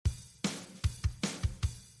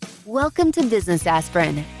Welcome to Business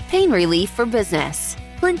Aspirin, pain relief for business.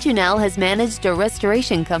 Clint Junell has managed a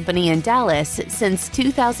restoration company in Dallas since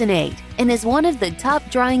 2008 and is one of the top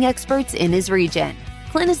drawing experts in his region.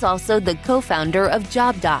 Clint is also the co-founder of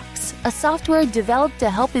JobDocs, a software developed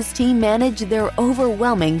to help his team manage their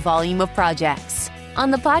overwhelming volume of projects.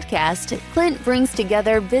 On the podcast, Clint brings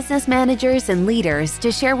together business managers and leaders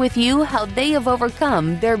to share with you how they have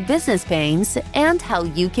overcome their business pains and how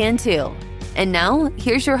you can too. And now,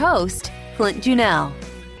 here's your host, Clint Junell.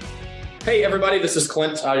 Hey, everybody, this is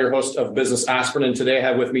Clint, your host of Business Aspirin, and today I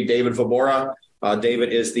have with me David Vobora.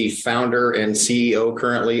 David is the founder and CEO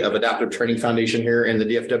currently of Adaptive Training Foundation here in the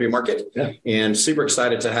DFW market. Yeah. And super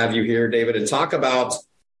excited to have you here, David, and talk about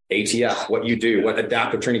ATF, what you do, what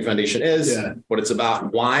Adaptive Training Foundation is, what it's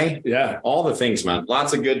about, why, all the things, man.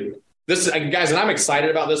 Lots of good, guys, and I'm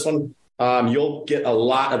excited about this one. You'll get a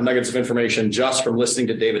lot of nuggets of information just from listening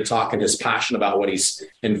to David talk and his passion about what he's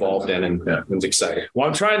involved in, and it's exciting. Well,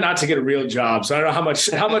 I'm trying not to get a real job, so I don't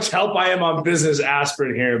know how much help I am on Business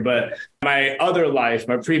Aspirin here, but my other life,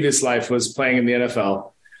 my previous life was playing in the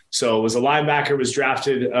NFL. So was a linebacker, was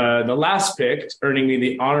drafted the last pick, earning me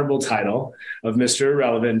the honorable title of Mr.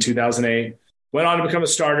 Irrelevant in 2008. Went on to become a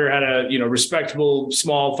starter, had a respectable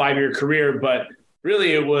small 5-year career, but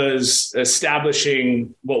really, it was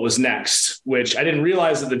establishing what was next, which I didn't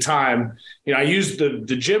realize at the time. I used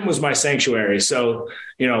the gym was my sanctuary. So,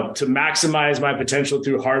 to maximize my potential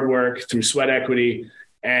through hard work, through sweat equity,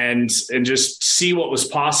 and just see what was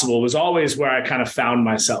possible was always where I kind of found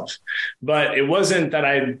myself. But it wasn't that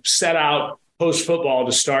I set out post football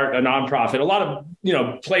to start a nonprofit. A lot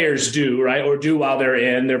of, players do, right? Or do while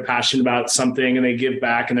they're passionate about something and they give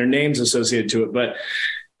back and their name's associated to it. But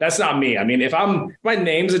that's not me. I mean, if my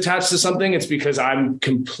name's attached to something, it's because I'm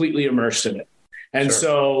completely immersed in it. And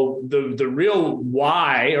so the real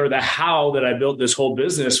why or the how that I built this whole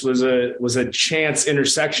business was a chance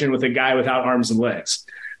intersection with a guy without arms and legs,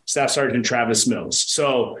 Staff Sergeant Travis Mills.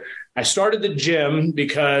 So I started the gym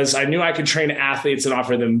because I knew I could train athletes and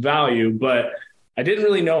offer them value, but I didn't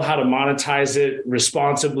really know how to monetize it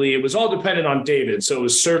responsibly. It was all dependent on David. So it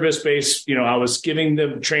was service-based. I was giving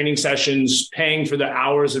the training sessions, paying for the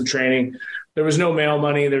hours of training. There was no mail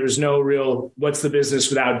money. There was no real, what's the business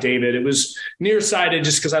without David? It was nearsighted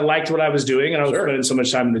just because I liked what I was doing and I was spending so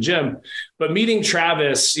much time in the gym. But meeting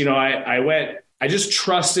Travis, I just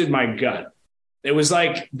trusted my gut. It was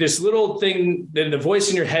like this little thing that the voice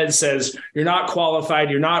in your head says, you're not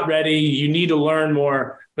qualified, you're not ready, you need to learn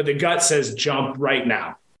more. But the gut says, jump right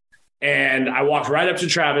now. And I walked right up to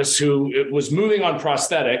Travis, who was moving on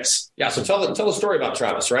prosthetics. Yeah. So tell the story about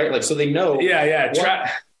Travis, right? So they know. Yeah.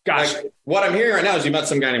 What I'm hearing right now is you met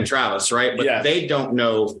some guy named Travis, right? But they don't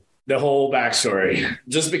know the whole backstory.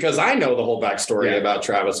 Just because I know the whole backstory about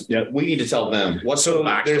Travis, we need to tell them what's the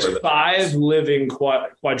backstory. There's 5 living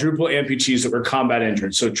quadruple amputees that were combat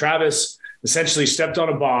injured. So Travis essentially stepped on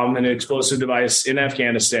a bomb, an explosive device in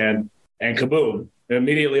Afghanistan, and kaboom.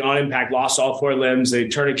 Immediately on impact, lost all 4 limbs. They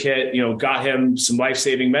tourniquet, got him some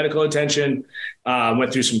life-saving medical attention,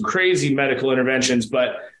 went through some crazy medical interventions,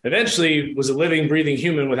 but eventually was a living, breathing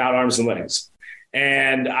human without arms and legs.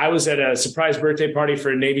 And I was at a surprise birthday party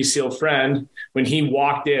for a Navy SEAL friend when he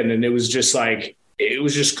walked in, and it was just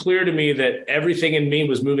clear to me that everything in me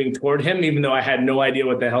was moving toward him, even though I had no idea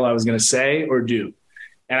what the hell I was going to say or do.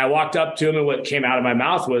 And I walked up to him, and what came out of my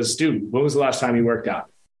mouth was, dude, when was the last time you worked out?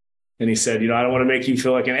 And he said, I don't want to make you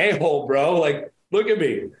feel like an a-hole, bro. Like, look at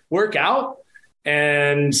me, work out.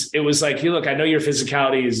 And it was like, look, I know your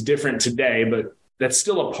physicality is different today, but that's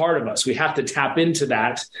still a part of us. We have to tap into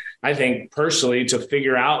that, I think, personally, to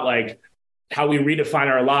figure out like how we redefine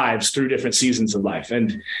our lives through different seasons of life.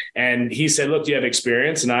 And he said, look, do you have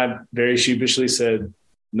experience? And I very sheepishly said,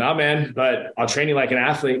 nah, man, but I'll train you like an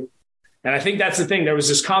athlete. And I think that's the thing. There was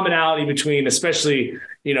this commonality between, especially,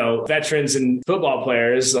 veterans and football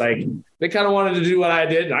players. Like they kind of wanted to do what I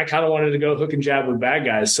did, and I kind of wanted to go hook and jab with bad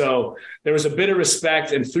guys. So there was a bit of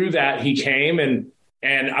respect, and through that he came, and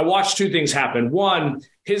I watched 2 things happen. One,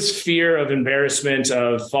 his fear of embarrassment,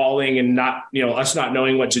 of falling, and not, us not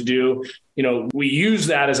knowing what to do. We use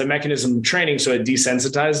that as a mechanism of training, so it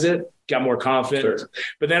desensitized it. Got more confident. Sure.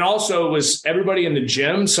 But then also it was everybody in the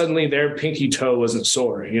gym, suddenly their pinky toe wasn't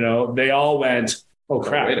sore. They all went, oh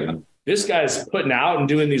crap, wait a minute. This guy's putting out and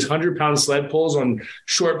doing these 100-pound sled pulls on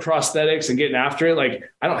short prosthetics and getting after it.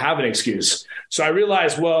 Like, I don't have an excuse. So I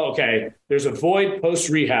realized, well, okay, there's a void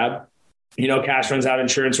post-rehab. Cash runs out,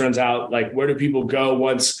 insurance runs out. Like, where do people go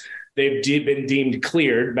once they've been deemed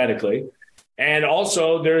cleared medically? And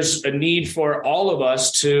also there's a need for all of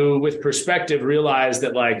us to, with perspective, realize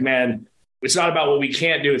that like, man, it's not about what we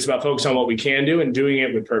can't do. It's about focusing on what we can do and doing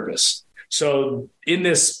it with purpose. So in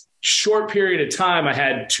this short period of time, I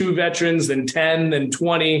had 2 veterans, then 10, then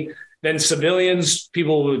 20, then civilians,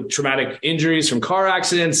 people with traumatic injuries from car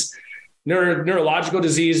accidents, neurological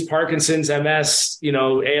disease, Parkinson's, MS,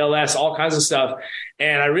 ALS, all kinds of stuff.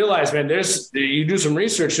 And I realized, man, you do some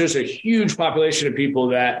research, there's a huge population of people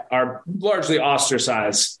that are largely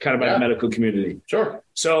ostracized kind of by the medical community. Sure.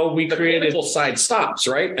 So we created... The clinical side stops,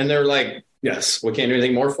 right? And they're like, yes, we can't do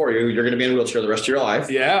anything more for you. You're going to be in a wheelchair the rest of your life.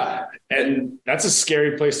 Yeah. And that's a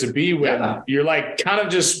scary place to be when you're like kind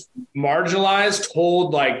of just marginalized,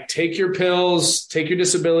 told like, take your pills, take your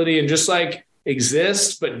disability and just like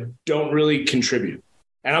exist, but don't really contribute.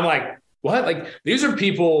 And I'm like, what? Like, these are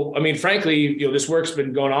people, I mean, frankly, this work's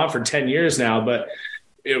been going on for 10 years now, but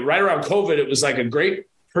right around COVID, it was like a great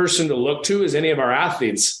person to look to as any of our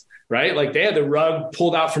athletes, right? Like they had the rug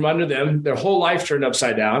pulled out from under them, their whole life turned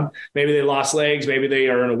upside down. Maybe they lost legs, maybe they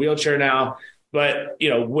are in a wheelchair now. But,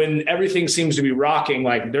 when everything seems to be rocking,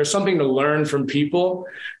 like there's something to learn from people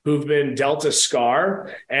who've been dealt a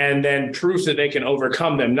scar and then proof that they can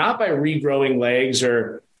overcome them, not by regrowing legs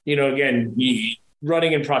or, again,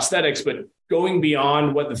 running in prosthetics, but going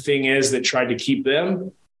beyond what the thing is that tried to keep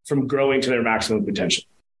them from growing to their maximum potential.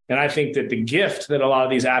 And I think that the gift that a lot of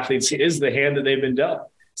these athletes is the hand that they've been dealt.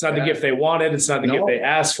 It's not the gift they wanted. It's not the gift they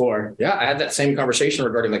asked for. Yeah. I had that same conversation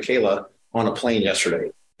regarding Michaela on a plane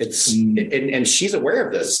yesterday. And she's aware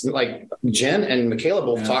of this. Like Jen and Michaela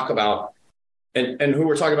both talk about, and who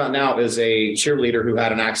we're talking about now is a cheerleader who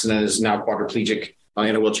had an accident and is now quadriplegic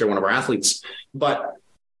in a wheelchair, one of our athletes. But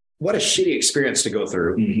what a shitty experience to go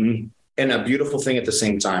through. Mm-hmm. And a beautiful thing at the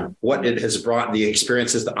same time. What it has brought, the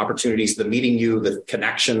experiences, the opportunities, the meeting you, the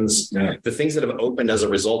connections, the things that have opened as a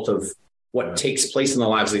result of what takes place in the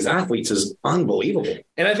lives of these athletes is unbelievable.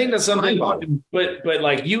 And I think that's something, but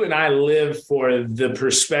like you and I live for the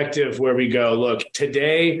perspective where we go, look,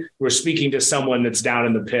 today we're speaking to someone that's down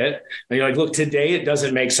in the pit. And you're like, look, today it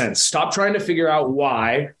doesn't make sense. Stop trying to figure out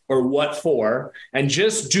why or what for, and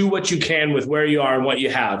just do what you can with where you are and what you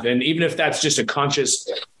have. And even if that's just a conscious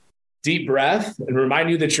deep breath and remind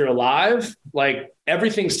you that you're alive, like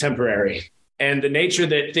everything's temporary. And the nature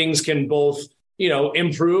that things can both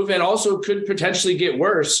improve and also could potentially get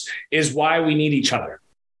worse is why we need each other.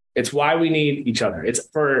 It's why we need each other. It's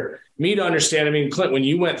for me to understand. I mean, Clint, when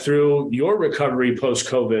you went through your recovery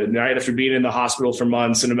post-COVID, right, after being in the hospital for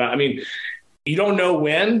months you don't know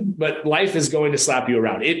when, but life is going to slap you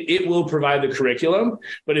around. It will provide the curriculum.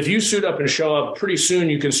 But if you suit up and show up pretty soon,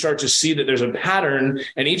 you can start to see that there's a pattern.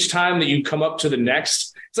 And each time that you come up to the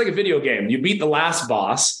next, it's like a video game. You beat the last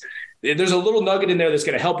boss. There's a little nugget in there that's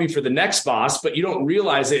going to help you for the next boss, but you don't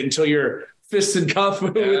realize it until you're fist and cuff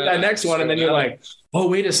with that next one. And then you're like, oh,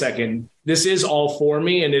 wait a second. This is all for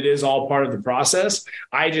me and it is all part of the process.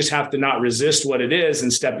 I just have to not resist what it is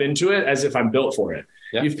and step into it as if I'm built for it.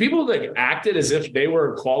 Yeah. If people like acted as if they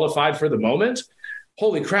were qualified for the moment,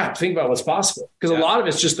 holy crap, think about what's possible. Because a lot of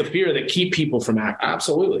it's just the fear that keep people from acting.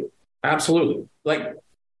 Absolutely. Absolutely. Like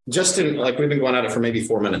Justin, like we've been going at it for maybe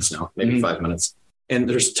 4 minutes now, maybe 5 minutes. And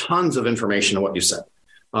there's tons of information in what you said.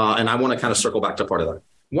 And I want to kind of circle back to part of that.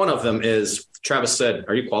 One of them is Travis said,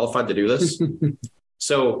 are you qualified to do this?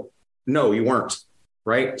 So no, you weren't.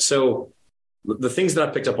 Right. So the things that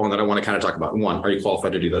I picked up on that I want to kind of talk about. 1, are you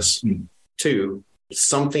qualified to do this? 2,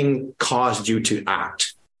 something caused you to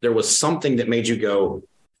act. There was something that made you go,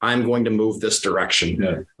 I'm going to move this direction.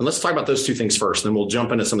 Yeah. And let's talk about those 2 things first, then we'll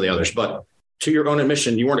jump into some of the others. But to your own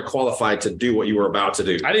admission, you weren't qualified to do what you were about to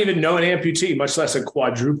do. I didn't even know an amputee, much less a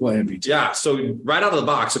quadruple amputee. Yeah. So right out of the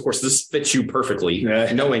box, of course, this fits you perfectly,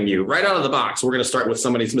 knowing you. Right out of the box, we're going to start with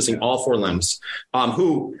somebody who's missing all 4 limbs,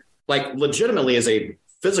 who like legitimately is a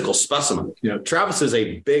physical specimen. Yeah. Travis is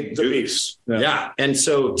a big dude. Yeah. And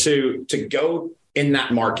so to go in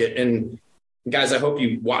that market, and guys, I hope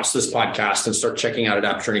you watch this podcast and start checking out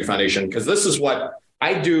Adaptive Training Foundation, because this is what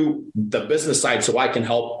I do, the business side, so I can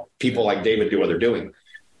help people like David do what they're doing.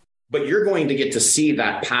 But you're going to get to see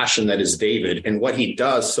that passion that is David and what he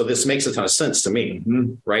does. So this makes a ton of sense to me,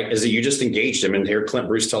 right? Is that you just engaged him, and here Clint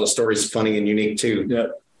Bruce tell the stories funny and unique too. Yeah.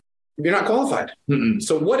 You're not qualified.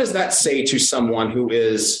 So what does that say to someone who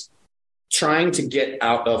is trying to get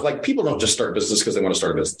out of, like, people don't just start business because they want to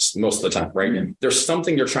start a business most of the time, right? There's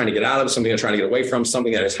something they're trying to get out of, something they're trying to get away from,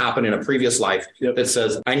 something that has happened in a previous life that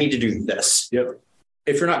says, I need to do this.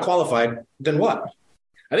 If you're not qualified, then what?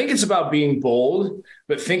 I think it's about being bold,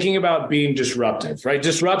 but thinking about being disruptive, right?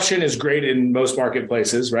 Disruption is great in most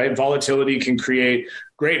marketplaces, right? Volatility can create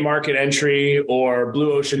great market entry or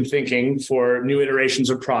blue ocean thinking for new iterations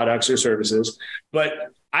of products or services.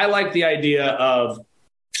 But I like the idea of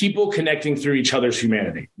people connecting through each other's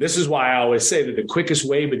humanity. This is why I always say that the quickest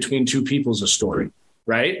way between two people is a story,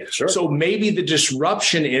 right? Sure. So maybe the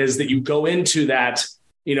disruption is that you go into that,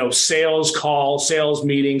 sales call, sales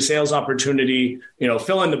meeting, sales opportunity,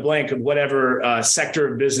 fill in the blank of whatever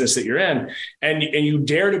sector of business that you're in. And you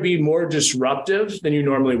dare to be more disruptive than you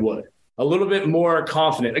normally would, a little bit more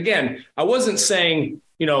confident. Again, I wasn't saying,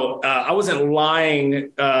 I wasn't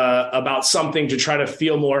lying about something to try to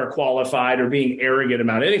feel more qualified or being arrogant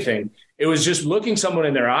about anything. It was just looking someone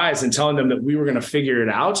in their eyes and telling them that we were going to figure it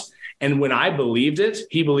out. And when I believed it,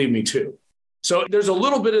 he believed me too. So there's a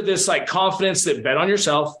little bit of this like confidence that bet on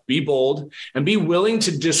yourself, be bold, and be willing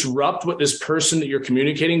to disrupt what this person that you're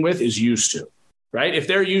communicating with is used to, right? If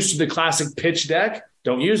they're used to the classic pitch deck,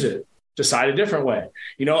 don't use it. Decide a different way.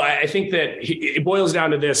 I think that it boils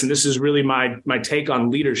down to this, and this is really my take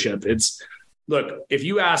on leadership. It's, look, if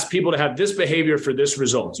you ask people to have this behavior for this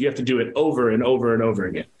result, you have to do it over and over and over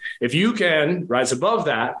again. If you can rise above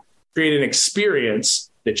that, create an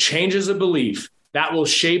experience that changes a belief, that will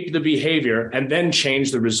shape the behavior and then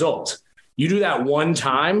change the result. You do that one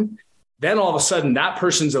time, then all of a sudden that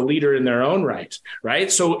person's a leader in their own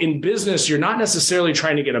right? So in business, you're not necessarily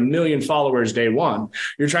trying to get 1 million followers day one.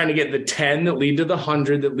 You're trying to get the 10 that lead to the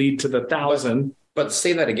 100 that lead to the 1,000. But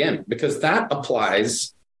say that again, because that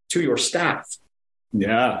applies to your staff.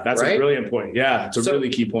 Yeah, that's a brilliant point. Yeah, it's a really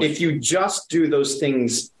key point. If you just do those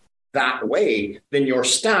things that way, then your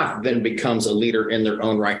staff then becomes a leader in their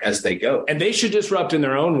own right as they go. And they should disrupt in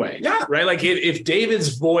their own way. Yeah. Right. Like if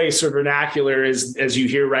David's voice or vernacular is, as you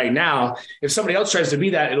hear right now, if somebody else tries to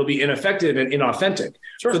be that, it'll be ineffective and inauthentic.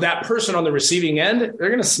 Sure. So that person on the receiving end, they're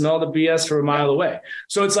going to smell the BS from a mile away.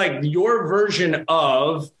 So it's like your version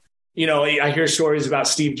of, I hear stories about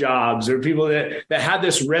Steve Jobs or people that had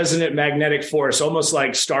this resonant magnetic force, almost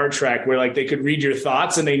like Star Trek, where like they could read your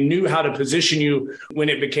thoughts and they knew how to position you when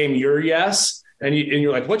it became your yes. And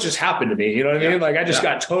you're like, what just happened to me? You know what I mean? Like I just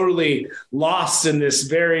got totally lost in this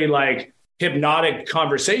very like hypnotic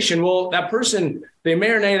conversation. Well, that person, they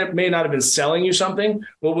may or may not have been selling you something,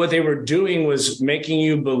 but what they were doing was making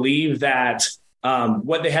you believe that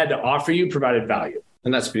what they had to offer you provided value.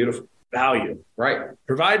 And that's beautiful. Value, right?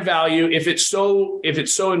 Provide value. If it so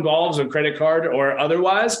involves a credit card or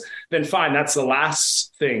otherwise, then fine. That's the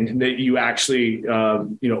last thing that you actually,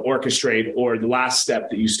 orchestrate, or the last step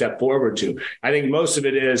that you step forward to. I think most of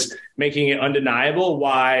it is making it undeniable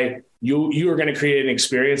why you are going to create an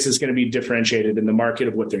experience that's going to be differentiated in the market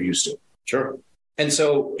of what they're used to. Sure. And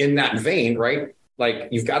so in that vein, right, like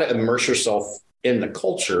you've got to immerse yourself in the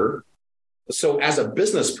culture. So as a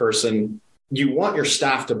business person, you want your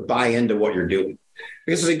staff to buy into what you're doing,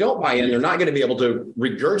 because if they don't buy in, they're not going to be able to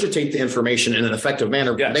regurgitate the information in an effective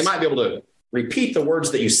manner. Yes. They might be able to repeat the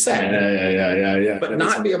words that you said, but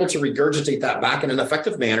not be able to regurgitate that back in an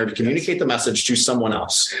effective manner to communicate the message to someone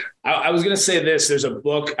else. I was going to say this. There's a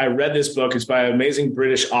book. I read this book. It's by an amazing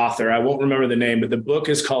British author. I won't remember the name, but the book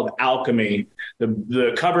is called Alchemy.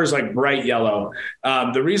 The cover is like bright yellow.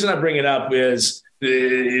 The reason I bring it up is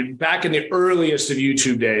back in the earliest of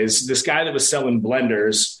YouTube days, this guy that was selling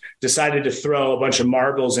blenders decided to throw a bunch of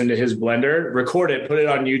marbles into his blender, record it, put it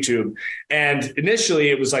on YouTube. And initially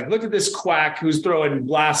it was like, look at this quack who's throwing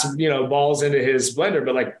balls into his blender,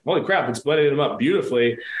 but like, holy crap, it's blending them up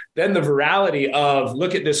beautifully. Then the virality of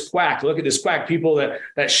look at this quack, people that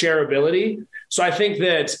shareability. So I think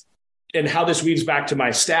that, and how this weaves back to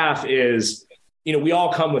my staff is, we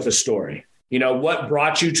all come with a story. What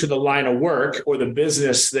brought you to the line of work or the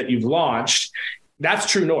business that you've launched? That's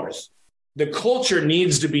true north. The culture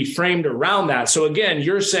needs to be framed around that. So again,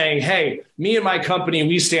 you're saying, hey, me and my company,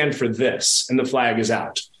 we stand for this, and the flag is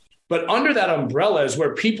out. But under that umbrella is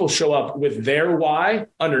where people show up with their why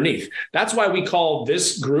underneath. That's why we call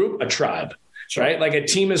this group a tribe, right? Like a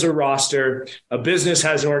team is a roster, a business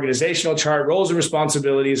has an organizational chart, roles and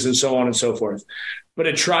responsibilities, and so on and so forth. But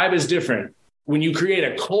a tribe is different. When you create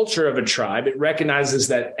a culture of a tribe, it recognizes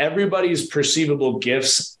that everybody's perceivable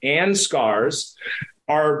gifts and scars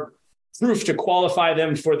are proof to qualify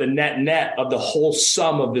them for the net of the whole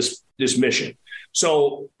sum of this mission.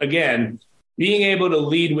 So again, being able to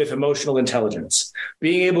lead with emotional intelligence,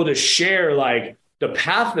 being able to share like the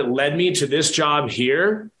path that led me to this job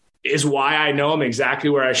here is why I know I'm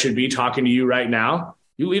exactly where I should be talking to you right now.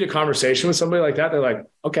 You lead a conversation with somebody like that, they're like,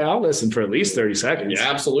 okay, I'll listen for at least 30 seconds.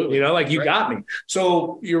 Yeah, absolutely. You got me.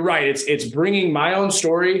 So you're right. It's bringing my own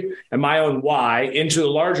story and my own why into the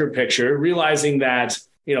larger picture, realizing that,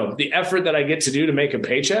 the effort that I get to do to make a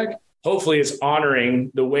paycheck, hopefully is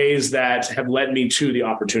honoring the ways that have led me to the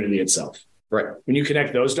opportunity itself. Right. When you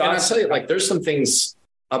connect those dots. And I tell you, there's some things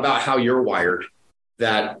about how you're wired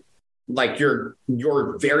that like you're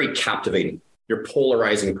very captivating, you're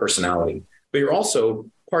polarizing personality, but you're also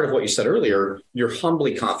part of what you said earlier, you're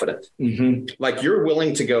humbly confident. Like you're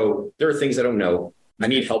willing to go, there are things I don't know. I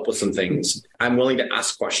need help with some things. I'm willing to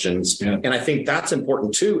ask questions. And I think that's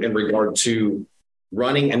important too, in regard to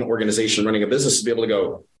running an organization, running a business, to be able to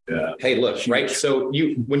go, hey, look, right. So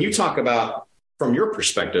when you talk about from your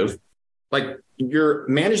perspective, like your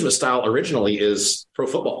management style originally is pro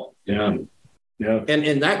football. And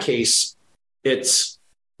in that case, it's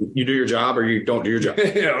you do your job or you don't do your job.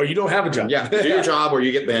 Or you don't have a job. Do your job or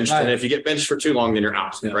you get benched. And if you get benched for too long, then you're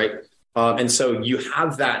out. Right. And so you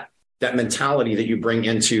have that mentality that you bring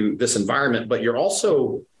into this environment, but you're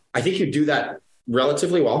also, I think you do that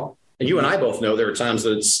relatively well. And you and I both know there are times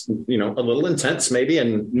that it's, a little intense maybe,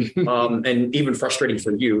 and even frustrating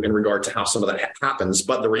for you in regard to how some of that happens.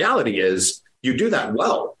 But the reality is you do that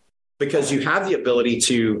well because you have the ability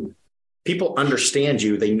to, people understand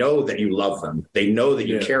you. They know that you love them. They know that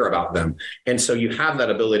you care about them. And so you have that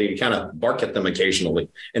ability to kind of bark at them occasionally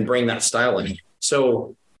and bring that style in.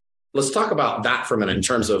 So let's talk about that for a minute in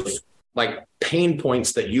terms of like pain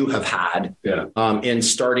points that you have had in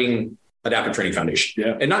starting Adaptive Training Foundation.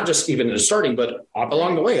 And not just even starting, but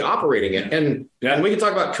along the way, operating it. And we can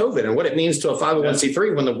talk about COVID and what it means to a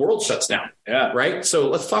 501c3 when the world shuts down. Right. So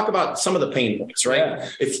let's talk about some of the pain points, right?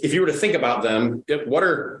 If you were to think about them, what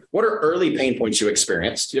are early pain points you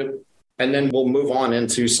experienced? And then we'll move on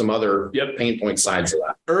into some other pain point sides of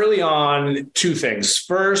that. Early on, two things.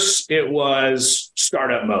 First, it was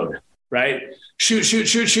startup mode, right? Shoot,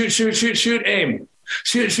 aim.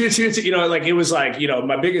 Shoot. Like it was like,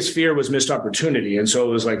 my biggest fear was missed opportunity. And so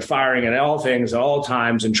it was like firing at all things at all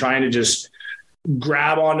times and trying to just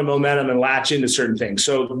grab onto momentum and latch into certain things.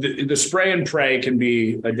 So the spray and pray can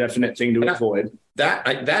be a definite thing to avoid.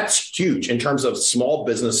 That's huge in terms of small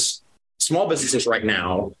businesses right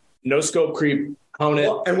now. No scope creep, hone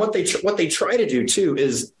it. And what they try to do too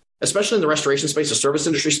is, especially in the restoration space, the service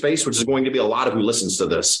industry space, which is going to be a lot of who listens to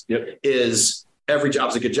this, is every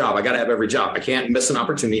job's a good job. I got to have every job. I can't miss an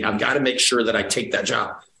opportunity. I've got to make sure that I take that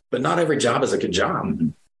job. But not every job is a good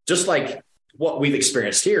job. Just like what we've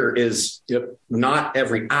experienced here is not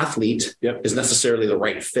every athlete is necessarily the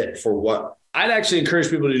right fit for what. I'd actually encourage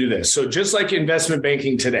people to do this. So just like investment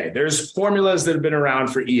banking today, there's formulas that have been around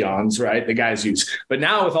for eons, right? The guys use. But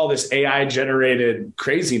now with all this AI generated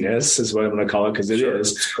craziness is what I'm going to call it, because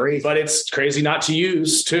it's crazy. But it's crazy not to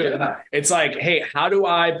use too. It's like, hey, how do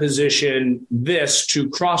I position this to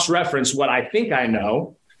cross-reference what I think I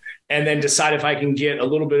know and then decide if I can get a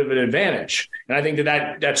little bit of an advantage? And I think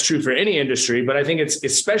that's true for any industry, but I think it's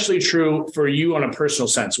especially true for you on a personal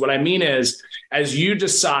sense. What I mean is, as you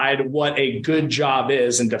decide what a good job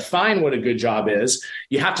is and define what a good job is,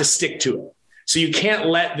 you have to stick to it. So you can't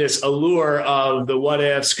let this allure of the what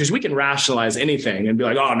ifs, because we can rationalize anything and be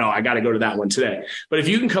like, oh no, I got to go to that one today. But if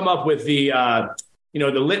you can come up with the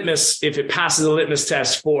litmus, if it passes the litmus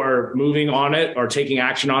test for moving on it or taking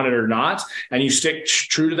action on it or not, and you stick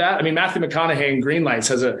true to that. I mean, Matthew McConaughey in Greenlights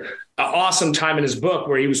has an awesome time in his book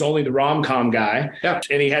where he was only the rom-com guy.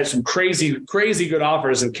 And he had some crazy good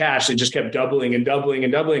offers of cash that just kept doubling and doubling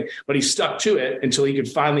and doubling, but he stuck to it until he could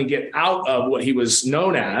finally get out of what he was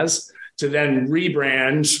known as to then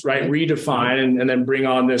rebrand, right? Redefine and then bring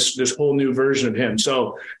on this whole new version of him.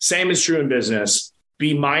 So same is true in business.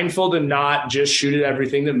 Be mindful to not just shoot at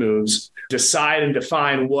everything that moves. Decide and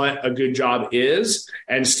define what a good job is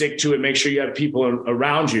and stick to it. Make sure you have people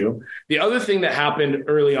around you. The other thing that happened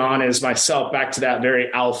early on is myself, back to that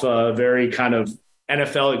very alpha, very kind of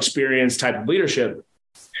NFL experience type of leadership.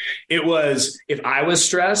 It was, if I was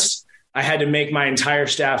stressed, I had to make my entire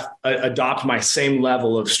staff adopt my same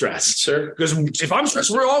level of stress. Sure. Because if I'm stressed,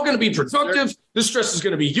 we're all going to be productive. Sure. This stress is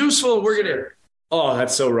going to be useful. We're going to,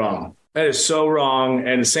 that's so wrong. That is so wrong.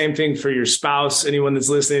 And the same thing for your spouse. Anyone that's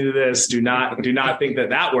listening to this, do not think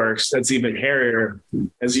that works. That's even hairier,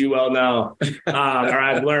 as you well know, or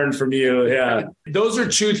I've learned from you. Yeah. Those are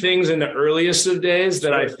two things in the earliest of days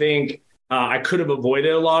that I think I could have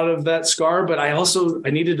avoided a lot of that scar, but I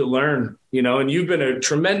needed to learn, and you've been a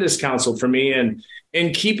tremendous counsel for me and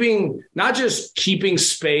not just keeping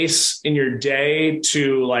space in your day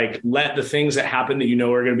to like let the things that happen that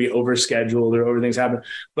are going to be overscheduled or over things happen,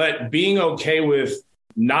 but being okay with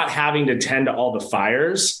not having to tend to all the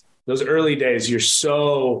fires. Those early days,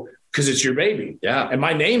 because it's your baby. Yeah. And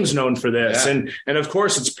my name's known for this. Yeah. And of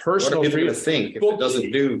course it's personal. What are people going to think if it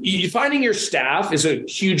doesn't do? Finding your staff is a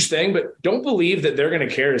huge thing, but don't believe that they're going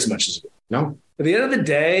to care as much as you. No. At the end of the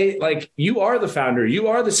day, like, you are the founder, you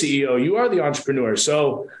are the CEO, you are the entrepreneur.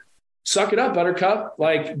 So suck it up, Buttercup.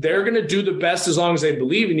 Like, they're going to do the best as long as they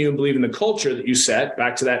believe in you and believe in the culture that you set,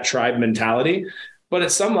 back to that tribe mentality. But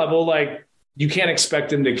at some level, like, you can't expect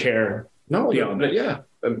them to care. No, yeah.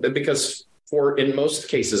 Because in most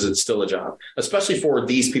cases, it's still a job, especially for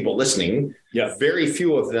these people listening. Yeah. Very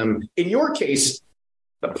few of them, in your case,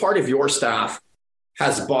 a part of your staff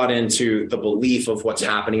has bought into the belief of what's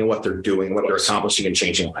happening and what they're doing, what they're accomplishing and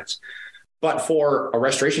changing lives. But for a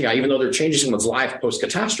restoration guy, even though they're changing someone's life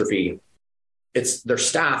post-catastrophe, it's their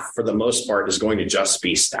staff for the most part is going to just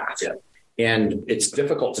be staff. Yeah. And it's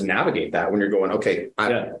difficult to navigate that when you're going, okay,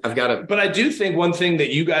 I've got to. But I do think one thing that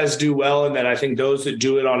you guys do well, and that I think those that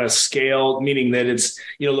do it on a scale, meaning that it's,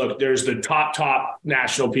 look, there's the top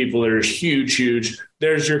national people that are huge.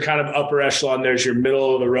 There's your kind of upper echelon. There's your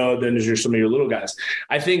middle of the road. Then there's some of your little guys.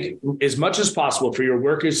 I think as much as possible for your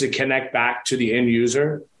workers to connect back to the end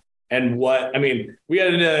user. And we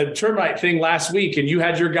had a termite thing last week and you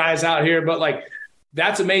had your guys out here, but like,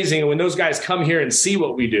 that's amazing. And when those guys come here and see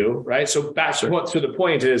what we do, right? So back to the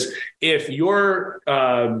point is, if your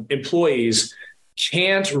employees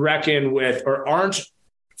can't reckon with or aren't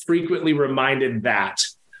frequently reminded that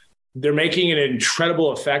they're making an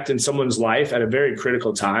incredible effect in someone's life at a very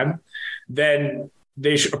critical time, then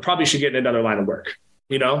they probably should get in another line of work.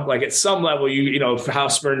 Like at some level, if a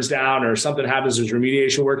house burns down or something happens, there's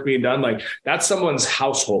remediation work being done. Like that's someone's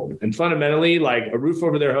household. And fundamentally, like a roof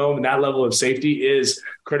over their home and that level of safety is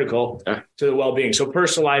critical to the well-being. So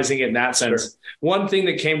personalizing it in that sense. Sure. One thing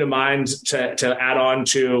that came to mind to add on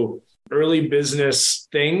to early business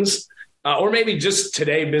things, or maybe just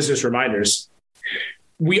today business reminders.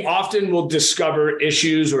 We often will discover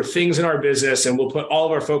issues or things in our business and we'll put all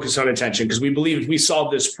of our focus on attention because we believe if we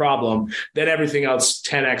solve this problem, then everything else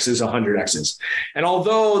 10X's, 100X's. And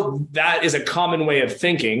although that is a common way of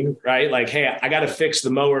thinking, right? Like, hey, I got to fix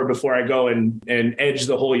the mower before I go and edge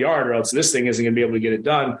the whole yard or else this thing isn't going to be able to get it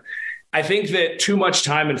done. I think that too much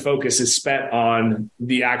time and focus is spent on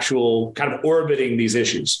the actual kind of orbiting these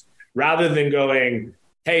issues rather than going,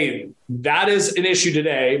 hey, that is an issue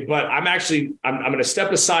today, but I'm going to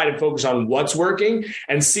step aside and focus on what's working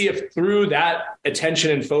and see if through that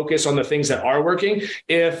attention and focus on the things that are working,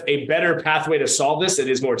 if a better pathway to solve this that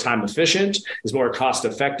is more time efficient, is more cost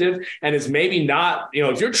effective, and is maybe not,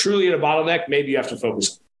 if you're truly at a bottleneck, maybe you have to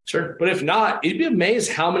focus. Sure. But if not, you'd be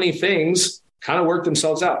amazed how many things kind of work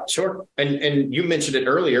themselves out. Sure. And you mentioned it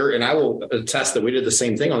earlier, and I will attest that we did the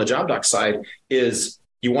same thing on the job doc side is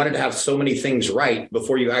you wanted to have so many things right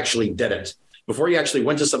before you actually did it. Before you actually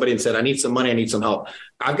went to somebody and said, I need some money, I need some help.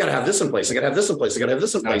 I've got to have this in place. I got to have this in place. I got to have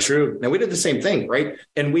this in place. True. Now we did the same thing, right?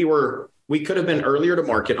 And we could have been earlier to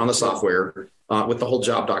market on the software with the whole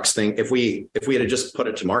job docs thing if we had just put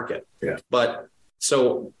it to market. Yeah. But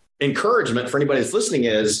so encouragement for anybody that's listening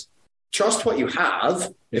is trust what you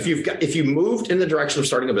have. Yeah. If you moved in the direction of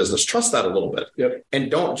starting a business, trust that a little bit. Yep. And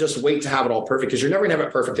don't just wait to have it all perfect because you're never gonna have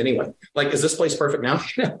it perfect anyway. Like, is this place perfect now?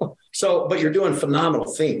 No. So, but you're doing phenomenal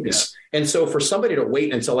things. Yeah. And so for somebody to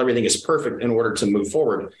wait until everything is perfect in order to move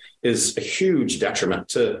forward is a huge detriment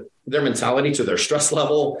to their mentality, to their stress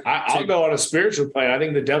level. I'll go on a spiritual plane. I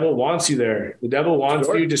think the devil wants you there. The devil wants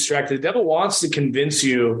you distracted. The devil wants to convince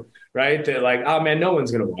you, right? That like, oh man, no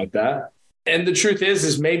one's going to want that. And the truth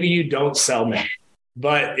is maybe you don't sell me,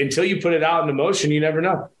 but until you put it out into motion, you never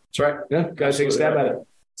know. That's right. Yeah. Guys, take a stab at it.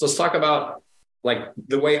 So let's talk about like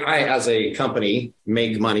the way I, as a company,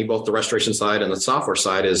 make money, both the restoration side and the software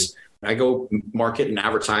side is I go market and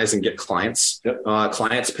advertise and get clients. Yep.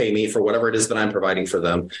 Clients pay me for whatever it is that I'm providing for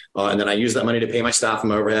them. And then I use that money to pay my staff and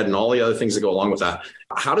my overhead and all the other things that go along with that.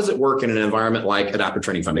 How does it work in an environment like Adaptive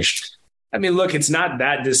Training Foundation? I mean, look, it's not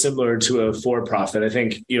that dissimilar to a for-profit. I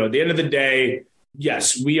think, at the end of the day,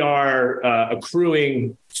 yes, we are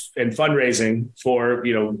accruing and fundraising for,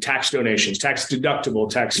 tax donations, tax deductible,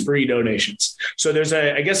 tax-free donations. So there's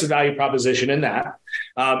a value proposition in that.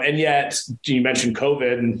 And yet you mentioned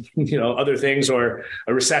COVID and, other things or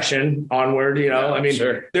a recession onward,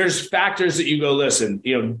 Sure. There's factors that you go, listen,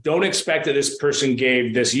 don't expect that this person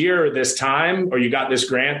gave this year or this time, or you got this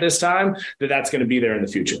grant this time, that's going to be there in the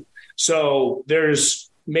future. So there's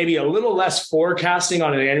maybe a little less forecasting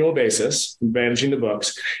on an annual basis, managing the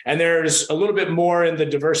books. And there's a little bit more in the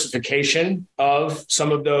diversification of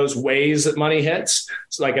some of those ways that money hits.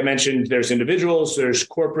 So like I mentioned, there's individuals, there's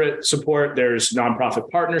corporate support, there's nonprofit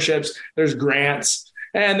partnerships, there's grants,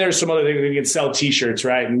 and there's some other things. We can sell t-shirts,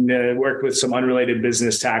 right? And work with some unrelated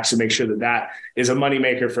business tax to make sure that is a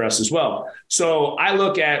moneymaker for us as well. So I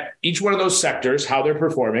look at each one of those sectors, how they're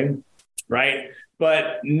performing, right?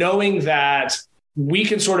 But knowing that we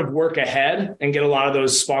can sort of work ahead and get a lot of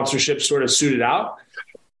those sponsorships sort of suited out.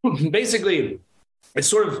 Basically, it's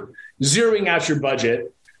sort of, zeroing out your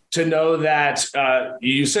budget to know that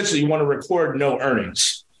you essentially want to record no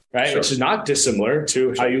earnings, right? Sure. Which is not dissimilar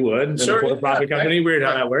to how you would in a for-profit company. Right. Weird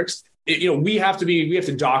how that works. We have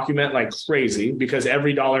to document like crazy because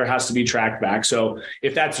every dollar has to be tracked back. So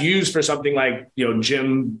if that's used for something like,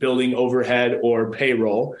 gym building overhead or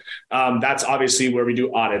payroll, that's obviously where we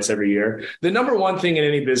do audits every year. The number one thing in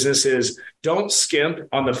any business is don't skimp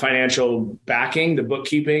on the financial backing, the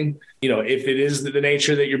bookkeeping. If it is the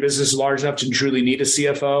nature that your business is large enough to truly need a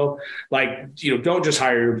CFO, don't just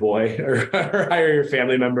hire your boy or hire your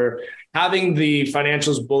family member. Having the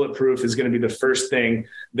financials bulletproof is going to be the first thing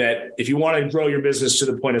that if you want to grow your business to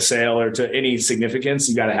the point of sale or to any significance,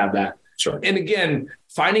 you got to have that. Sure. And again,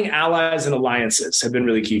 finding allies and alliances have been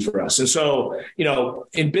really key for us. And so,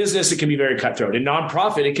 in business, it can be very cutthroat. In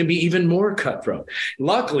nonprofit, it can be even more cutthroat.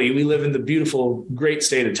 Luckily, we live in the beautiful, great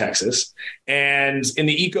state of Texas. And in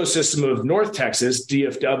the ecosystem of North Texas,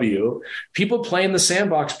 DFW, people play in the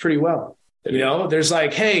sandbox pretty well. There's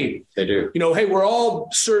like, hey, they do. Hey, we're all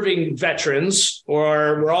serving veterans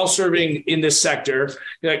or we're all serving in this sector.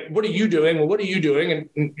 You're like, what are you doing? Well, what are you doing?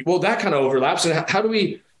 And well, that kind of overlaps. And how do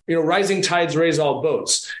we, rising tides raise all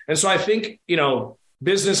boats. And so I think,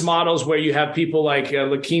 business models where you have people like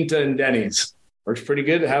La Quinta and Denny's works pretty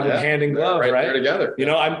good to have them hand in glove, right? There together.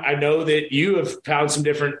 I know that you have found some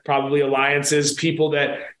different probably alliances, people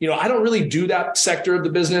that, I don't really do that sector of the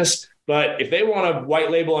business. But if they want to white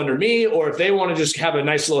label under me, or if they want to just have a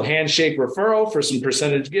nice little handshake referral for some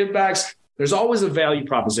percentage givebacks, there's always a value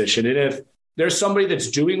proposition. And if there's somebody that's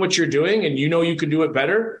doing what you're doing and you can do it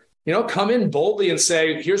better, come in boldly and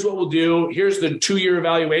say, here's what we'll do. Here's the 2-year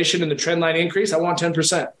evaluation and the trend line increase. I want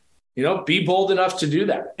 10%. Be bold enough to do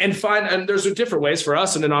that and and there's different ways for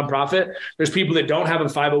us in a nonprofit. There's people that don't have a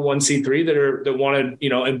 501c3 that want to,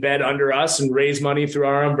 embed under us and raise money through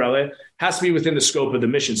our umbrella. It has to be within the scope of the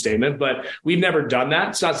mission statement, but we've never done that.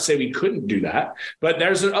 It's not to say we couldn't do that, but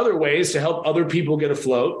there's other ways to help other people get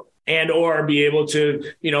afloat and or be able to,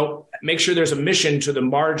 make sure there's a mission to the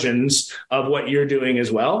margins of what you're doing as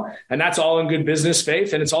well. And that's all in good business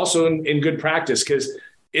faith. And it's also in good practice because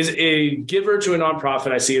is a giver to a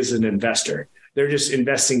nonprofit I see as an investor. They're just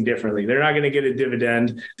investing differently. They're not going to get a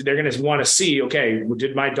dividend. They're going to want to see, okay,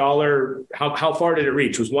 did my dollar, how far did it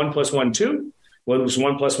reach? Was 1 + 1 2? Well, it was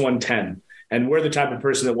 1 + 1 10. And we're the type of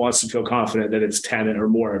person that wants to feel confident that it's 10 or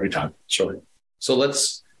more every time. Sure. So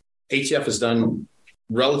ATF has done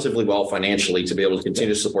relatively well financially to be able to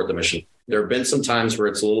continue to support the mission. There have been some times where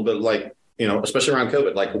it's a little bit like, especially around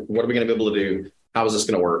COVID, like what are we going to be able to do? How is this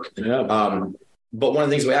going to work? Yeah. But one of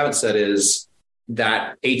the things we haven't said is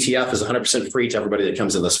that ATF is 100% free to everybody that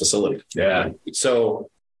comes in this facility. Yeah. So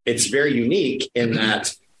it's very unique in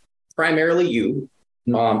that primarily you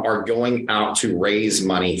are going out to raise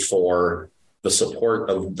money for the support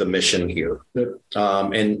of the mission here. Yep.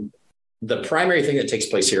 And the primary thing that takes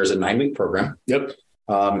place here is a 9-week program. Yep.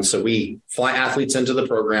 So we fly athletes into the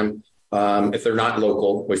program. If they're not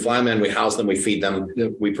local, we fly them in, we house them, we feed them.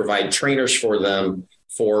 Yep. We provide trainers for them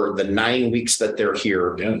for the 9 weeks that they're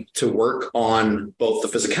here to work on both the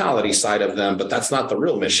physicality side of them, but that's not the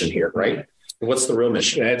real mission here, right? What's the real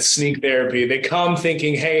mission? It's sneak therapy. They come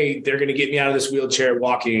thinking, hey, they're going to get me out of this wheelchair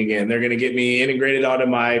walking again. They're going to get me integrated onto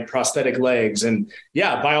my prosthetic legs. And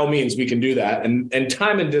yeah, by all means, we can do that. And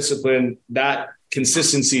time and discipline, that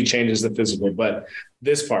consistency changes the physical. But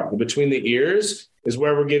this part, between the ears, is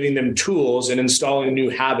where we're giving them tools and installing new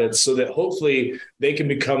habits so that hopefully they can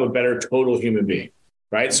become a better total human being.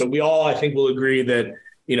 Right. So we all, I think, will agree that,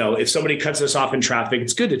 if somebody cuts us off in traffic,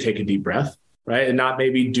 it's good to take a deep breath, right? And not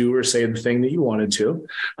maybe do or say the thing that you wanted to,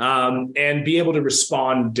 and be able to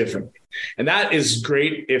respond differently. And that is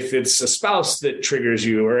great if it's a spouse that triggers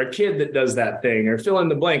you or a kid that does that thing or fill in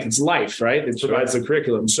the blank. It's life, right? It provides the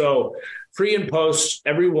curriculum. So pre and post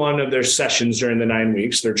every one of their sessions during the 9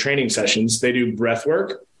 weeks, their training sessions, they do breath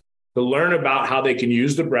work to learn about how they can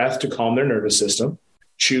use the breath to calm their nervous system.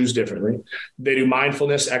 Choose differently. They do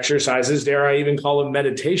mindfulness exercises. Dare I even call them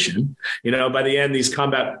meditation? By the end, these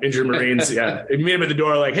combat injured Marines, you meet them at the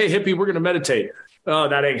door like, hey, hippie, we're going to meditate. Oh,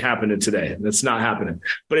 that ain't happening today. That's not happening.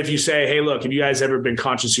 But if you say, hey, look, have you guys ever been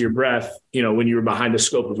conscious of your breath, when you were behind the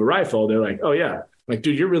scope of a rifle? They're like, oh, yeah. Like,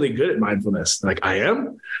 dude, you're really good at mindfulness. Like, I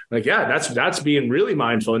am? Like, yeah, that's being really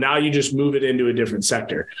mindful. And now you just move it into a different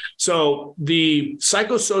sector. So the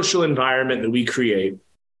psychosocial environment that we create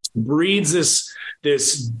breeds this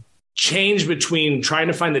change between trying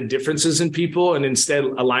to find the differences in people and instead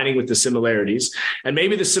aligning with the similarities. And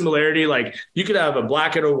maybe the similarity, like you could have a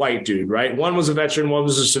black and a white dude, right? One was a veteran, one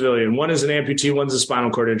was a civilian, one is an amputee, one's a spinal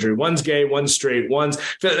cord injury, one's gay, one's straight,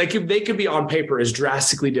 they could be on paper as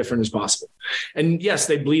drastically different as possible. And yes,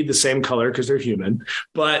 they bleed the same color because they're human,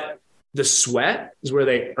 but the sweat is where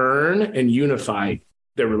they earn and unify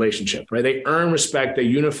their relationship, right? They earn respect, they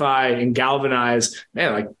unify and galvanize.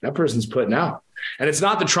 Man, like that person's putting out. And it's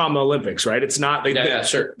not the trauma Olympics, right? It's not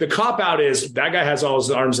sure. The cop out is that guy has all his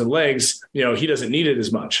arms and legs, he doesn't need it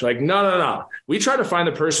as much. Like, no. We try to find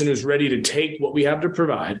the person who's ready to take what we have to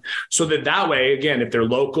provide so that way, again, if they're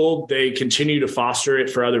local, they continue to foster it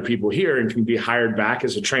for other people here and can be hired back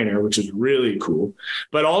as a trainer, which is really cool.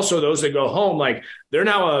 But also those that go home, like they're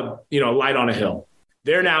now a light on a hill.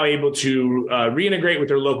 They're now able to reintegrate with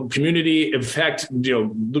their local community, affect the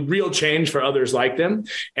real change for others like them,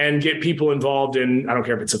 and get people involved in, I don't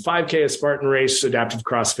care if it's a 5K, a Spartan race, adaptive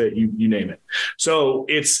CrossFit, you name it. So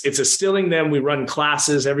it's instilling them. We run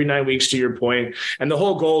classes every 9 weeks, to your point. And the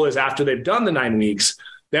whole goal is after they've done the 9 weeks,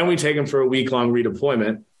 then we take them for a week-long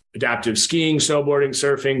redeployment. Adaptive skiing, snowboarding,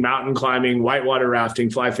 surfing, mountain climbing, whitewater rafting,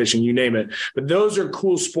 fly fishing, you name it. But those are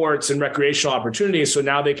cool sports and recreational opportunities. So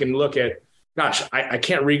now they can look at, gosh, I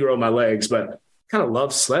can't regrow my legs, but I kind of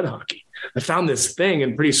love sled hockey. I found this thing,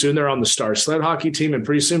 and pretty soon they're on the star sled hockey team, and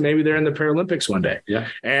pretty soon maybe they're in the Paralympics one day. Yeah.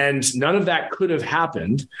 And none of that could have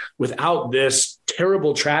happened without this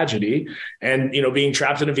terrible tragedy and, being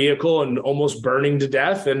trapped in a vehicle and almost burning to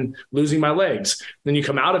death and losing my legs. Then you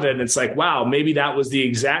come out of it and it's like, wow, maybe that was the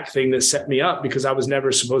exact thing that set me up because I was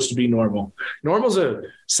never supposed to be normal. Normal's a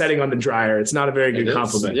setting on the dryer. It's not a very good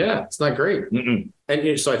compliment. Yeah, it's not great. Mm-mm.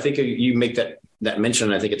 And so I think you make that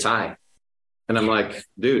mention, I think it's high. And I'm like,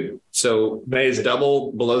 dude, so amazing.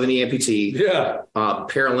 Double below the knee amputee,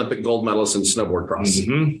 Paralympic gold medalist in snowboard cross.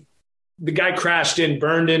 Mm-hmm. The guy crashed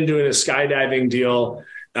burned in doing a skydiving deal.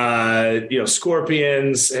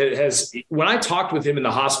 Scorpions when I talked with him in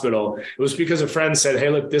the hospital, it was because a friend said, hey,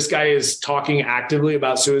 look, this guy is talking actively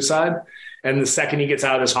about suicide. And the second he gets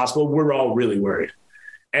out of this hospital, we're all really worried.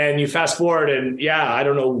 And you fast forward and I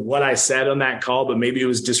don't know what I said on that call, but maybe it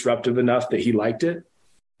was disruptive enough that he liked it.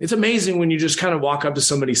 It's amazing when you just kind of walk up to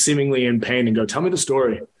somebody seemingly in pain and go, tell me the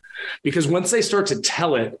story. Because once they start to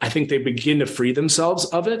tell it, I think they begin to free themselves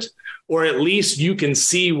of it, or at least you can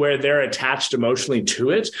see where they're attached emotionally to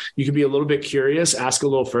it. You can be a little bit curious, ask a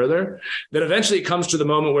little further. Then eventually it comes to the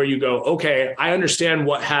moment where you go, okay, I understand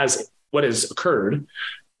what has occurred,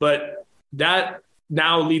 but that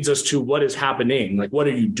now leads us to what is happening. Like, what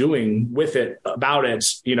are you doing with it, about it,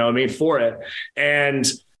 for it?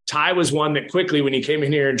 And Ty was one that quickly, when he came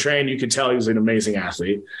in here and trained, you could tell he was an amazing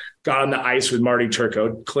athlete. Got on the ice with Marty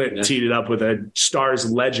Turco. Clint teed it up with a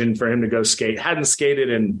Stars legend for him to go skate. Hadn't skated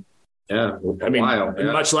in,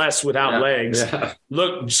 much less without legs. Yeah.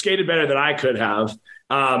 Look, skated better than I could have.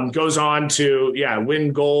 Goes on to,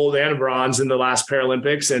 win gold and bronze in the last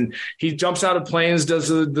Paralympics. And he jumps out of planes, does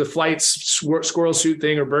the flight squirrel suit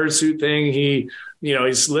thing or bird suit thing. He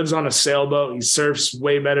lives on a sailboat. He surfs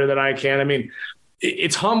way better than I can. I mean,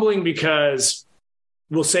 it's humbling because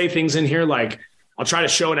we'll say things in here like, I'll try to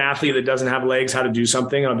show an athlete that doesn't have legs how to do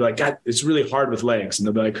something. I'll be like, God, it's really hard with legs. And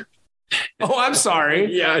they'll be like, oh, I'm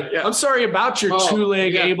sorry. Yeah. I'm sorry about your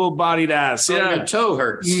two-leg able-bodied ass. Yeah. Your toe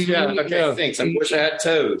hurts. Yeah. Okay. Thanks. I wish I had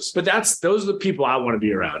toes. But those are the people I want to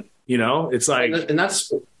be around. It's like, and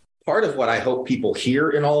that's part of what I hope people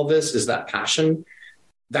hear in all of this is that passion.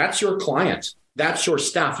 That's your client. That's your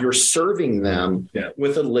staff. You're serving them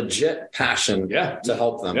with a legit passion to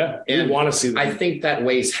help them. Yeah. And you want to see them. I think that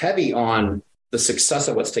weighs heavy on the success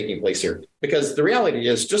of what's taking place here, because the reality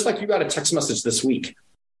is, just like you got a text message this week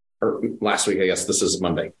or last week, I guess this is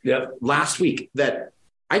Monday. Yeah. Last week, that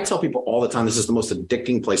I tell people all the time, this is the most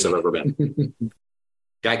addicting place I've ever been.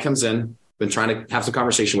 Guy comes in, been trying to have some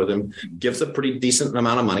conversation with him, gives a pretty decent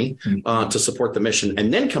amount of money to support the mission,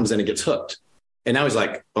 and then comes in and gets hooked. And now he's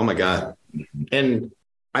like, oh my God. And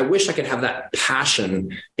I wish I could have that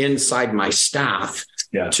passion inside my staff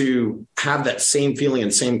to have that same feeling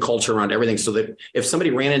and same culture around everything, so that if somebody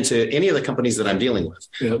ran into any of the companies that I'm dealing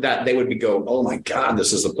with, that they would go, oh my God,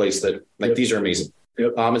 this is a place that these are amazing.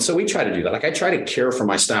 Yep. And so we try to do that. Like, I try to care for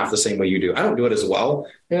my staff the same way you do. I don't do it as well.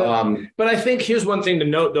 Yeah. But I think here's one thing to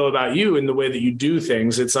note, though, about you and the way that you do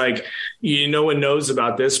things. It's like, no one knows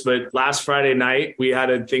about this, but last Friday night, we had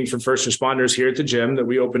a thing for first responders here at the gym that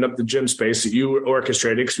we opened up the gym space that you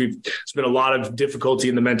orchestrated, because it's been a lot of difficulty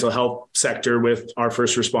in the mental health sector with our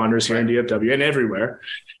first responders here in DFW and everywhere.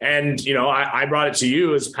 And, I brought it to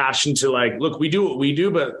you as passion to like, look, we do what we do,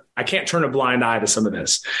 but I can't turn a blind eye to some of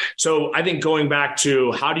this. So I think going back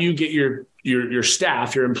to how do you get your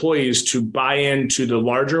staff, your employees to buy into the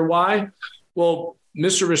larger why? Well,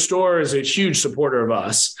 Mr. Restore is a huge supporter of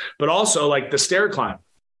us, but also like the stair climb.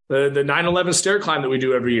 The 9/11 stair climb that we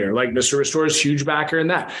do every year, like Mr. Restore is huge backer in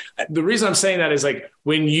that. The reason I'm saying that is like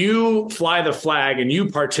when you fly the flag and you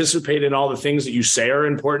participate in all the things that you say are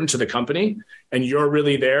important to the company and you're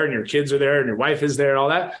really there and your kids are there and your wife is there and all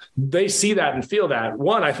that, they see that and feel that.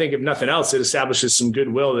 One, I think if nothing else, it establishes some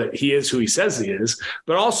goodwill that he is who he says he is.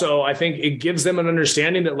 But also I think it gives them an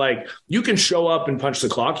understanding that like you can show up and punch the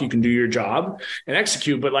clock, you can do your job and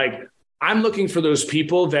execute. But like I'm looking for those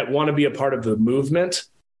people that want to be a part of the movement.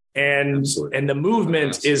 And the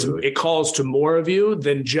movement it calls to more of you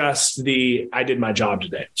than just I did my job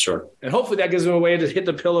today. Sure. And hopefully that gives them a way to hit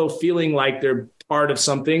the pillow feeling like they're part of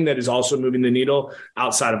something that is also moving the needle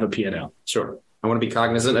outside of a P&L. Sure. I want to be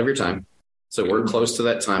cognizant of your time. So we're close to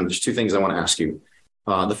that time. There's two things I want to ask you.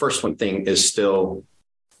 The first one thing is still,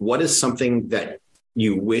 what is something that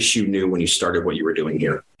you wish you knew when you started what you were doing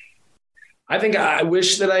here? I think I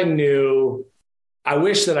wish that I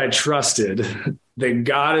trusted that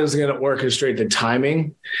God is going to orchestrate the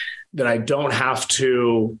timing, that I don't have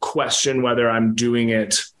to question whether I'm doing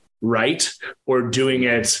it right or doing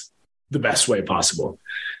it the best way possible.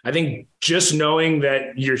 I think just knowing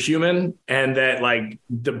that you're human and that like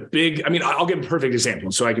I'll give a perfect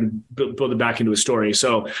example so I can build it back into a story.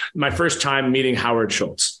 So my first time meeting Howard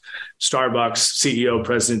Schultz, Starbucks CEO,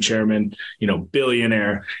 president, chairman,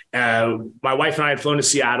 billionaire. My wife and I had flown to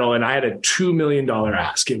Seattle and I had a $2 million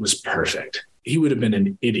ask. It was perfect. He would have been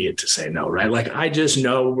an idiot to say no, right? Like I just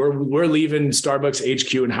know we're leaving Starbucks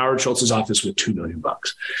HQ in Howard Schultz's office with $2 million.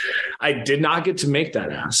 I did not get to make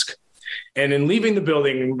that ask. And in leaving the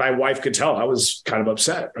building, my wife could tell I was kind of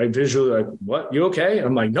upset, right? Visually like, what, you okay?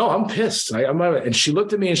 I'm like, no, I'm pissed. And she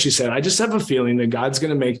looked at me and she said, I just have a feeling that God's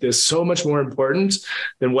going to make this so much more important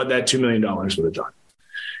than what that $2 million would have done.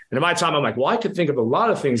 And in my time, I'm like, well, I could think of a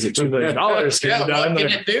lot of things that $2 million could have done. What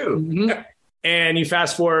can it do? Mm-hmm. And you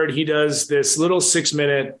fast forward, he does this little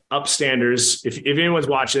 6-minute upstanders. If anyone's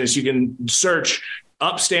watching this, you can search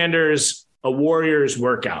upstanders, a Warriors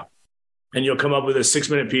workout, and you'll come up with a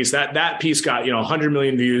 6-minute piece. That piece got 100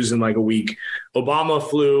 million views in like a week. Obama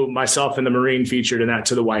flew myself and the Marine featured in that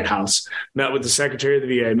to the White House, met with the Secretary of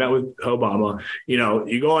the VA, met with Obama.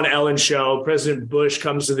 You go on Ellen's show, President Bush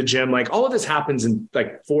comes to the gym. Like all of this happens in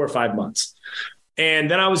like 4 or 5 months.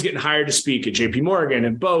 And then I was getting hired to speak at JP Morgan,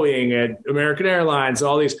 at Boeing, at American Airlines,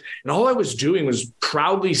 all these. And all I was doing was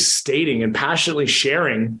proudly stating and passionately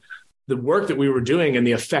sharing the work that we were doing and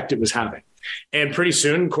the effect it was having. And pretty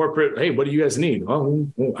soon corporate, hey, what do you guys need?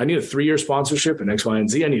 Well, I need a 3-year sponsorship and X, Y, and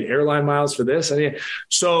Z. I need airline miles for this.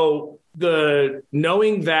 So the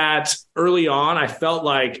knowing that early on, I felt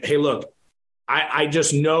like, hey, look, I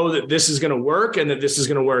just know that this is going to work and that this is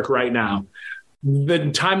going to work right now.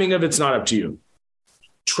 The timing of it's not up to you.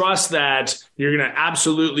 Trust that you're going to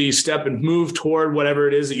absolutely step and move toward whatever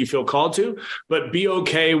it is that you feel called to, but be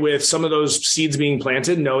okay with some of those seeds being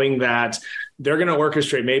planted, knowing that they're going to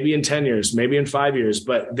orchestrate maybe in 10 years, maybe in 5 years,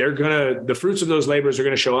 but the fruits of those labors are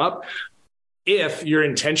going to show up if your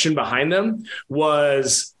intention behind them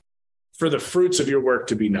was for the fruits of your work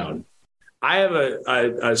to be known. I have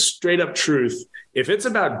a straight up truth. If it's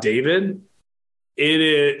about David, it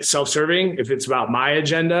is self-serving. If it's about my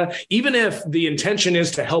agenda, even if the intention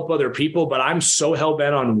is to help other people, but I'm so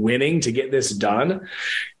hell-bent on winning to get this done,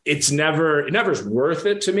 it never is worth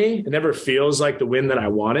it to me. It never feels like the win that I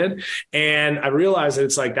wanted. And I realize that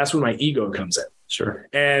it's like, that's when my ego comes in. Sure.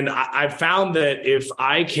 And I found that if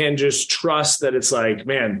I can just trust that it's like,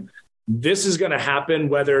 man, this is going to happen,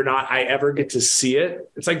 whether or not I ever get to see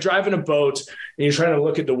it. It's like driving a boat and you're trying to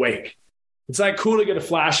look at the wake. It's like cool to get a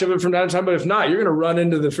flash of it from time to time, but if not, you're going to run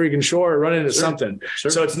into the freaking shore or run into something.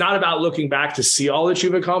 Sure. So it's not about looking back to see all that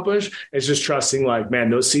you've accomplished. It's just trusting like, man,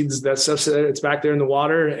 those seeds, that stuff, it's back there in the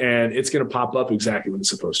water and it's going to pop up exactly when it's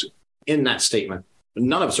supposed to. In that statement,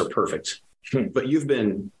 none of us are perfect, but you've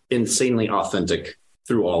been insanely authentic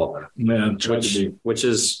through all of it. Man, which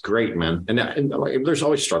is great, man. And there's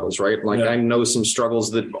always struggles, right? Like I know some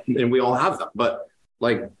struggles and we all have them, but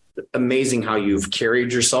like, amazing how you've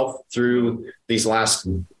carried yourself through these last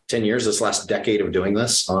 10 years, this last decade of doing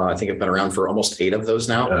this. I think I've been around for almost 8 of those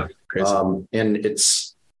now. Yeah, crazy. And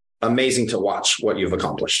it's amazing to watch what you've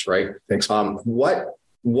accomplished, right? Thanks.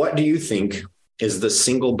 What do you think is the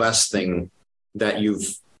single best thing that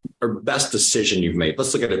best decision you've made?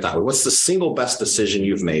 Let's look at it that way. What's the single best decision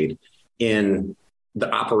you've made in the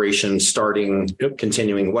operation starting,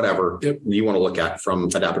 continuing, whatever you want to look at from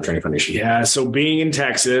Adaptive Training Foundation? Yeah. So being in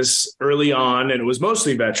Texas early on, and it was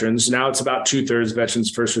mostly veterans. Now it's about 2/3 veterans,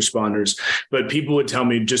 first responders. But people would tell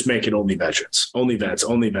me, just make it only veterans, only vets,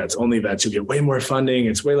 only vets, only vets. You get way more funding.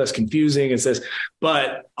 It's way less confusing. It's this.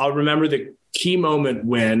 But I'll remember the key moment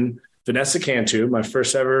when Vanessa Cantu, my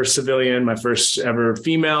first ever civilian, my first ever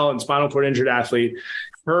female and spinal cord injured athlete,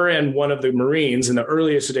 her and one of the Marines in the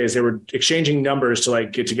earliest days, they were exchanging numbers to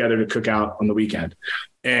like get together to cook out on the weekend.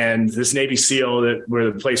 And this Navy SEAL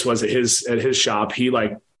where the place was at his shop, he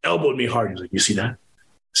like elbowed me hard. He was like, "You see that?" I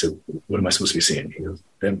said, "What am I supposed to be seeing?" He goes,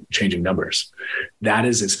 "Them changing numbers." That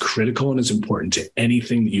is as critical and as important to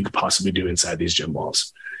anything that you could possibly do inside these gym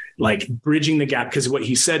walls. Like bridging the gap, because what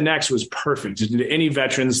he said next was perfect. To any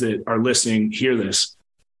veterans that are listening, hear this.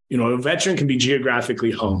 A veteran can be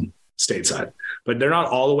geographically home stateside, but they're not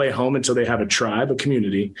all the way home until they have a tribe, a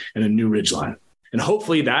community, and a new ridgeline. And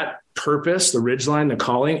hopefully that purpose, the ridgeline, the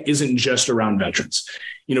calling, isn't just around veterans,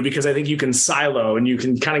 because I think you can silo and you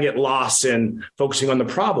can kind of get lost in focusing on the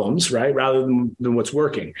problems, right, rather than what's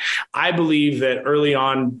working. I believe that early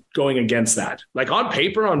on going against that, like on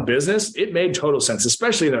paper, on business, it made total sense,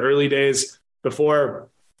 especially in the early days before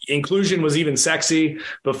inclusion was even sexy,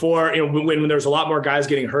 before, when there was a lot more guys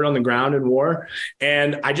getting hurt on the ground in war.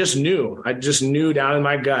 And I just knew down in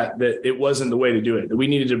my gut that it wasn't the way to do it, that we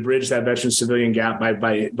needed to bridge that veteran civilian gap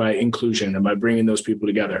by inclusion and by bringing those people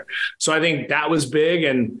together. So I think that was big.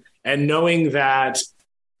 And knowing that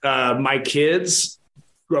my kids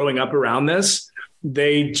growing up around this,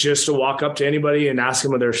 they just walk up to anybody and ask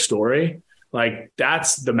them their story. Like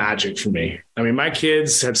that's the magic for me. I mean, my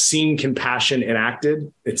kids have seen compassion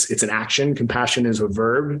enacted. It's an action. Compassion is a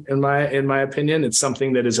verb in my opinion. It's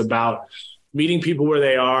something that is about meeting people where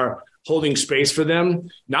they are, holding space for them,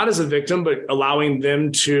 not as a victim, but allowing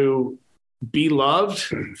them to be loved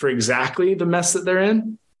for exactly the mess that they're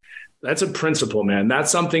in. That's a principle, man.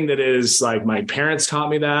 That's something that is like my parents taught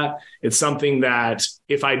me that. It's something that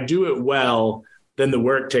if I do it well, then the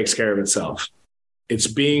work takes care of itself. It's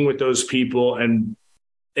being with those people and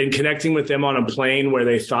connecting with them on a plane where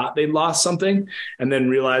they thought they'd lost something and then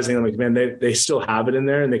realizing like, man, they still have it in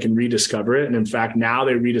there and they can rediscover it. And in fact, now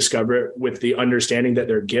they rediscover it with the understanding that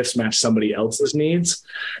their gifts match somebody else's needs.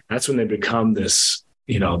 That's when they become this,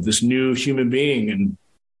 this new human being, and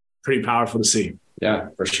pretty powerful to see. Yeah,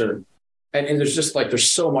 for sure. And there's just there's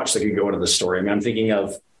so much that can go into the story. I mean, I'm thinking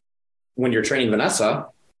of when you're training Vanessa,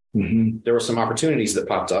 there were some opportunities that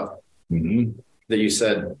popped up. That you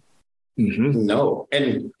said no.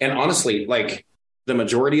 And honestly, like the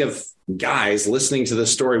majority of guys listening to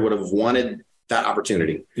this story would have wanted that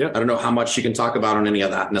opportunity. Yeah. I don't know how much you can talk about on any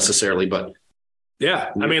of that necessarily, but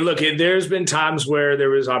yeah. I mean, look, there's been times where there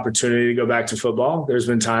was opportunity to go back to football. There's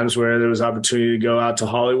been times where there was opportunity to go out to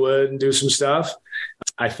Hollywood and do some stuff.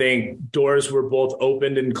 I think doors were both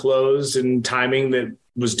opened and closed, and timing that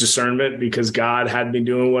was discernment because God had me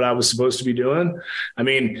doing what I was supposed to be doing. I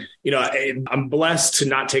mean, I'm blessed to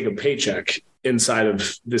not take a paycheck inside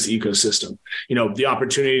of this ecosystem. The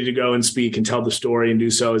opportunity to go and speak and tell the story and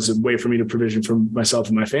do so is a way for me to provision for myself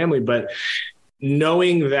and my family. But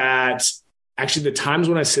knowing that actually the times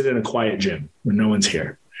when I sit in a quiet gym where no one's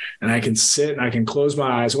here and I can sit and I can close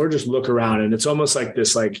my eyes or just look around, and it's almost like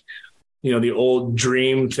this, the old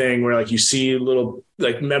dream thing where you see little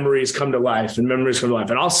memories come to life. And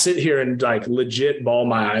I'll sit here and legit bawl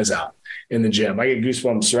my eyes out in the gym. I get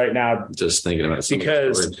goosebumps right now just thinking about it,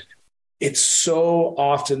 because it's so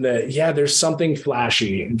often that, there's something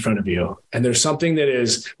flashy in front of you. And there's something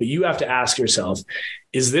but you have to ask yourself,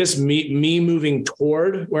 is this me moving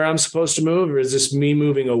toward where I'm supposed to move? Or is this me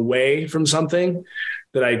moving away from something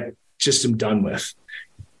that I just am done with?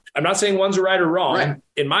 I'm not saying one's right or wrong. Right.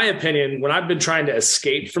 In my opinion, when I've been trying to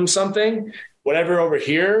escape from something, whatever over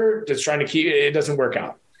here that's trying to keep it doesn't work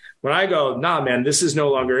out. When I go, nah, man, this is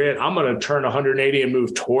no longer it. I'm going to turn 180 and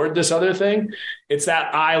move toward this other thing. It's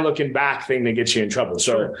that eye looking back thing that gets you in trouble.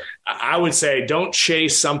 So I would say don't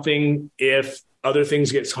chase something if other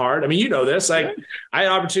things gets hard. I mean, this, I had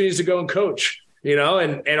opportunities to go and coach,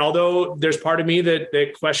 and although there's part of me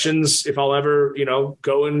that questions if I'll ever,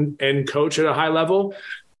 go and coach at a high level,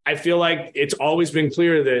 I feel like it's always been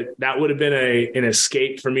clear that would have been an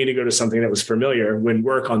escape for me to go to something that was familiar when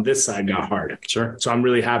work on this side got hard. Sure. So I'm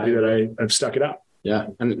really happy that I've stuck it out. Yeah.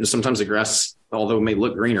 And sometimes the grass, although it may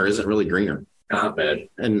look greener, isn't really greener. Not bad.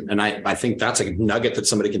 And I think that's a nugget that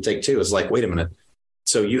somebody can take too, is wait a minute.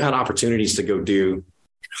 So you had opportunities to go do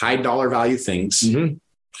high dollar value things,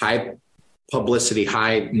 high publicity,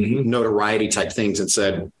 high notoriety type things, and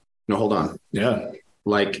said, no, hold on. Yeah.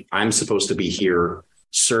 I'm supposed to be here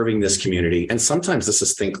serving this community. And sometimes this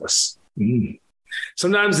is thankless.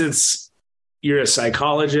 Sometimes it's you're a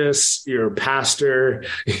psychologist, you're a pastor,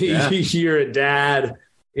 you're a dad,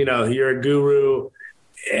 you're a guru.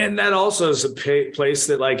 And that also is a place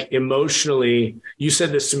that, like, emotionally, you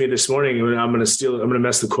said this to me this morning, and I'm going to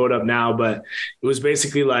mess the quote up now, but it was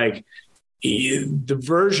basically like the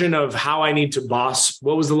version of how I need to boss.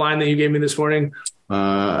 What was the line that you gave me this morning?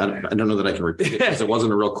 I don't know that I can repeat it because it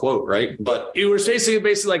wasn't a real quote, right? But it was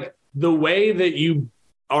basically like the way that you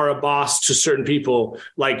are a boss to certain people,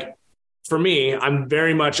 like, for me, I'm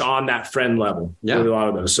very much on that friend level with a lot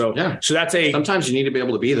of those. So that's sometimes you need to be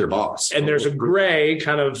able to be their boss. And there's a gray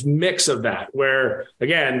kind of mix of that where,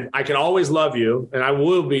 again, I can always love you and I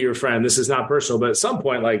will be your friend. This is not personal, but at some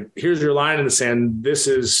point, like, here's your line in the sand. This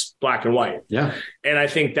is black and white. Yeah. And I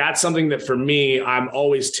think that's something that for me, I'm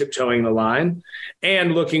always tiptoeing the line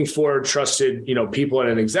and looking for trusted, people at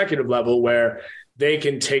an executive level where they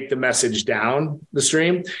can take the message down the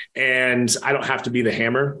stream and I don't have to be the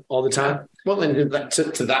hammer all the time. Well, and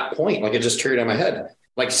to that point, like, it just triggered in my head,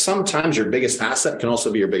 like, sometimes your biggest asset can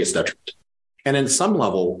also be your biggest detriment. And in some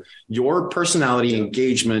level, your personality,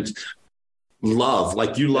 engagement, love,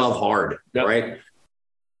 like, you love hard, right,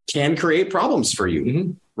 can create problems for you.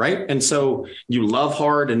 Mm-hmm. Right. And so you love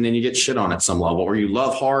hard and then you get shit on at some level, or you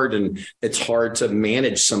love hard and it's hard to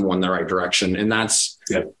manage someone in the right direction. And that's,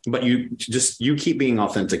 but you keep being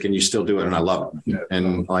authentic and you still do it. And I love it. Yeah.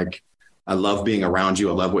 And, like, I love being around you.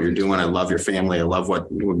 I love what you're doing. I love your family. I love what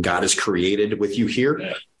God has created with you here.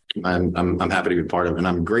 Yeah. I'm happy to be part of it. And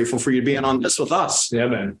I'm grateful for you being on this with us. Yeah,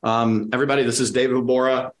 man. Everybody, this is David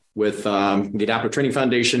Vobora with the Adaptive Training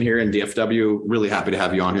Foundation here in DFW. Really happy to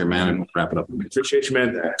have you on here, man. And we'll wrap it up. Appreciate you,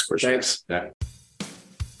 man. Thanks. Yeah.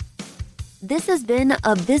 This has been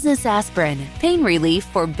a Business Aspirin, Pain Relief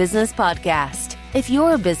for Business podcast. If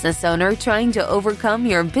you're a business owner trying to overcome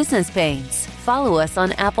your business pains, follow us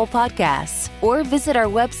on Apple Podcasts or visit our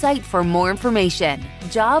website for more information,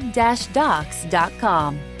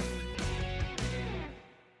 job-docs.com.